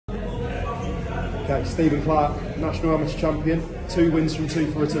Okay, Stephen Clarke, national amateur champion, 2 wins from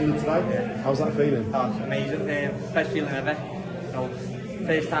 2 for Rotunda today. Yeah. How's that feeling? Oh, it's amazing. Best feeling ever. You know,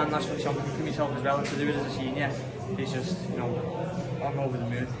 first time national champion for myself as well, and to do it as a senior, it's just, you know, I'm over the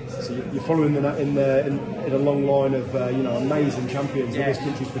moon. So you're following in a long line of amazing champions that this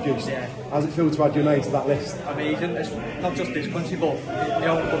country's produced. Yeah. How's it feel to add your name to that list? Amazing. It's not just this country, but the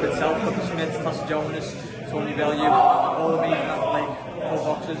own club itself. Got the Smiths, Tassie Jonas, Tony Value, all amazing, like pro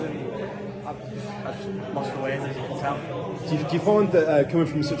boxers, and I've lost the weight, as you can tell. Do you find that coming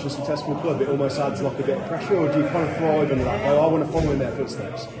from such a successful club, it almost adds like a bit of pressure, or do you kind of thrive under that? Oh, I want to follow in their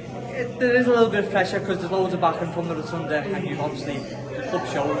footsteps. There is a little bit of pressure because there's loads of backing from the Rotunda, and you've obviously, the club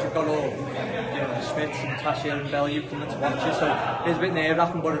shows, you've got all, the Smiths and Tassia and Value coming to watch you, so it's a bit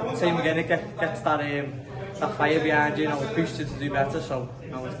nerve-wracking, but same again, it gets that fire behind you, it boosts you to do better, so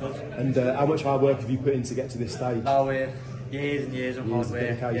it's good. And how much hard work have you put in to get to this stage? Oh, years and years of hard work.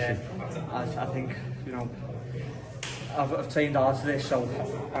 Dedication. Yeah. I think, I've trained hard to this,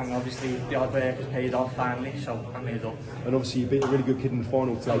 and obviously the hard work has paid off finally, so I made up. And obviously you beat a really good kid in the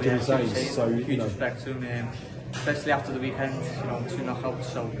final today, so huge respect to him, especially after the weekend, 2 knockouts,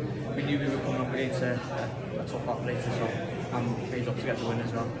 so we knew we were coming up against a tough operator, so I'm made up to get the win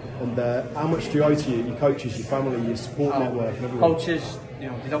as well. And how much do you owe to your coaches, your family, your support network and everyone? Coaches,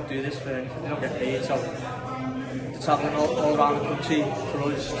 they don't do this for anything, they don't get paid, so travelling all around the country for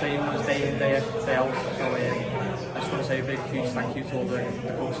us, training us day in, day out, so I just want to say a big huge thank you to all the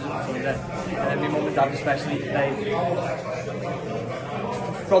coaches at Rotunda, and my mum and dad especially.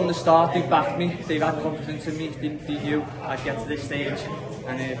 From the start they've backed me, they've had confidence in me, they knew I'd get to this stage,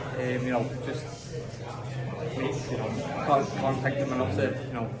 and can't thank them enough that,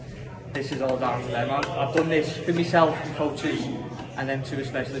 this is all down to them. I've done this for myself, the coaches, and them too,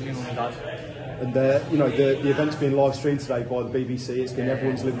 especially my mum and dad. And the event's been live streamed today by the BBC. It's been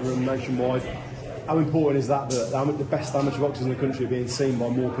everyone's living room nationwide. How important is that the best amateur boxers in the country are being seen by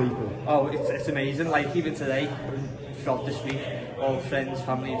more people? Oh, it's amazing. Like even today, throughout this week, all friends,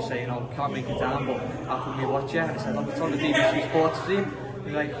 family are saying, "Oh, can't make it down, but how can we watch you?" And I said, "Oh, it's on the BBC Sports team."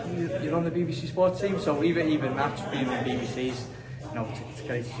 They're like, "You're on the BBC Sports team," so even that being on BBC's, it's a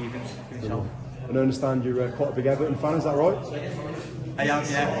great achievement for yourself. And I understand you're quite a big Everton fan, is that right? I am,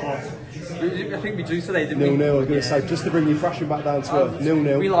 yeah. But I think we drew today, didn't we? 0-0, I was going to say, just to bring you crashing back down to earth,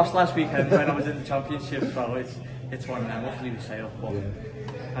 0-0. We lost last weekend when I was in the championship, so it's one of them. Hopefully we sail, but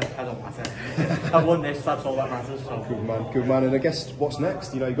I don't matter. I won this, that's all that matters. So. Good man. And I guess what's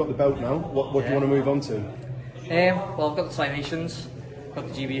next? You've got the belt now. What do you want to move on to? Well, I've got the citations, got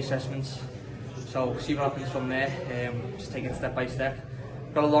the GB assessments, so see what happens from there. Just taking it step by step.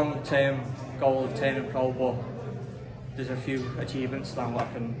 Got a long-term goal of turning pro, but there's a few achievements that I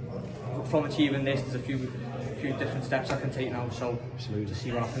can, from achieving this, there's a few different steps I can take now, so just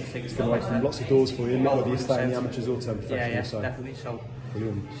see what happens, take it step by step. Lots of doors for you, whether you stay in the amateurs or turn professional. Yeah, so. Definitely, so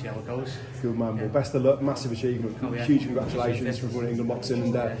brilliant. See how it goes. Good man, well best of luck, massive achievement, huge congratulations for winning England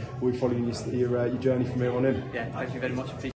boxing, and we'll be following your journey from here on in. Yeah, thank you very much.